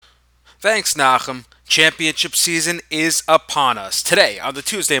Thanks, Nachum. Championship season is upon us. Today, on the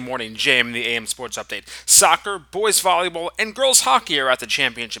Tuesday morning JM, the AM Sports Update, soccer, boys volleyball, and girls hockey are at the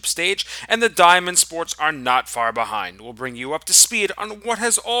championship stage, and the Diamond Sports are not far behind. We'll bring you up to speed on what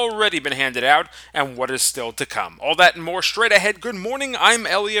has already been handed out and what is still to come. All that and more straight ahead. Good morning, I'm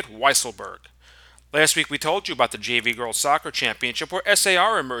Elliot Weiselberg. Last week we told you about the JV Girls Soccer Championship where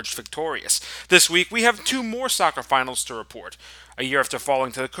SAR emerged victorious. This week we have two more soccer finals to report. A year after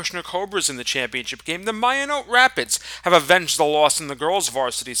falling to the Kushner Cobras in the championship game, the Maianote Rapids have avenged the loss in the girls'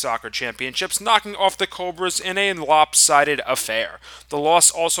 varsity soccer championships, knocking off the Cobras in a lopsided affair. The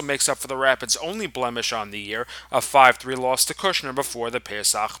loss also makes up for the Rapids' only blemish on the year, a 5-3 loss to Kushner before the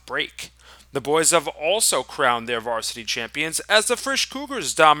Pesach break. The boys have also crowned their varsity champions as the Frisch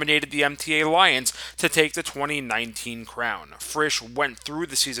Cougars dominated the MTA Lions to take the 2019 crown. Frisch went through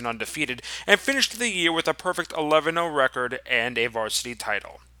the season undefeated and finished the year with a perfect 11-0 record and a varsity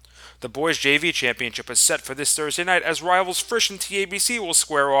title. The boys JV championship is set for this Thursday night as rivals Frisch and TABC will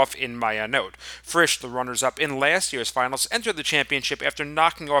square off in Maianote. Frisch, the runners-up in last year's finals, entered the championship after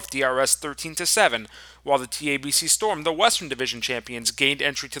knocking off DRS 13-7, while the TABC Storm, the Western Division champions, gained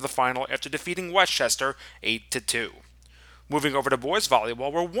entry to the final after defeating Westchester 8-2. Moving over to boys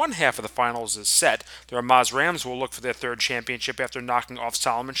volleyball, where one half of the finals is set, the Ramaz Rams will look for their third championship after knocking off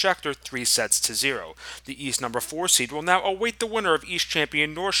Solomon Schechter 3-0. The East number 4 seed will now await the winner of East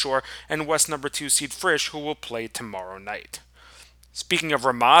champion North Shore and West number 2 seed Frisch, who will play tomorrow night. Speaking of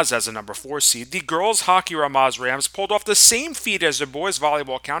Ramaz as a number 4 seed, the girls hockey Ramaz Rams pulled off the same feat as their boys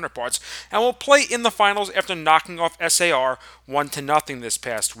volleyball counterparts and will play in the finals after knocking off SAR 1-0 this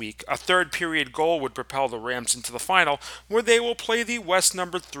past week. A third period goal would propel the Rams into the final, where they will play the West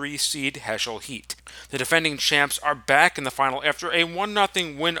number 3 seed Heschel Heat. The defending champs are back in the final after a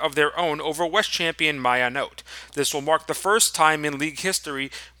 1-0 win of their own over West champion Maianote. This will mark the first time in league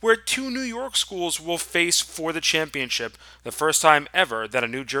history where two New York schools will face for the championship, the first time ever that a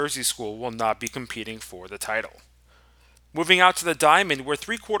New Jersey school will not be competing for the title. Moving out to the Diamond, where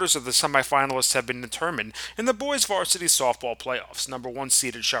three-quarters of the semifinalists have been determined in the boys' varsity softball playoffs. Number 1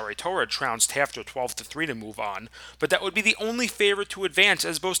 seeded Shari Torah trounced Hafter 12-3 to move on, but that would be the only favorite to advance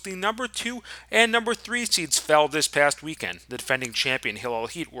as both the number 2 and number 3 seeds fell this past weekend. The defending champion Hillel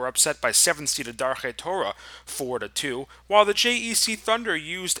Heat were upset by 7th-seeded Darche Torah 4-2, while the JEC Thunder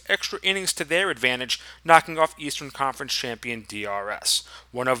used extra innings to their advantage, knocking off Eastern Conference champion DRS.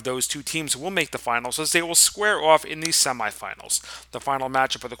 One of those two teams will make the finals as they will square off in the semifinals. The final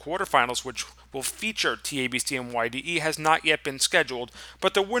matchup of the quarterfinals, which will feature TABC and YDE, has not yet been scheduled,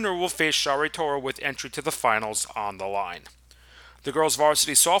 but the winner will face Shari Torah with entry to the finals on the line. The girls'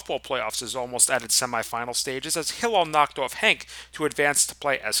 varsity softball playoffs is almost at its semifinal stages as Hillel knocked off Henk to advance to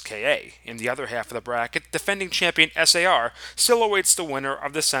play SKA. In the other half of the bracket, defending champion SAR still awaits the winner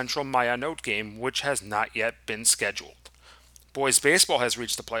of the Central Maianote game, which has not yet been scheduled. Boys baseball has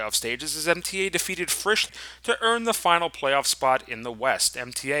reached the playoff stages as MTA defeated Frisch to earn the final playoff spot in the West.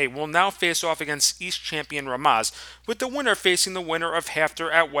 MTA will now face off against East champion Ramaz, with the winner facing the winner of Hafter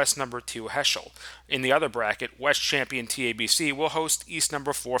at West number 2 Heschel. In the other bracket, West champion TABC will host East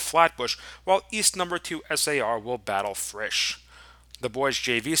number 4 Flatbush, while East number 2 SAR will battle Frisch. The boys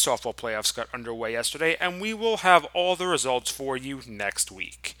JV softball playoffs got underway yesterday, and we will have all the results for you next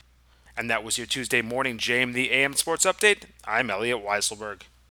week. And that was your Tuesday morning JM the AM Sports Update. I'm Elliot Weiselberg.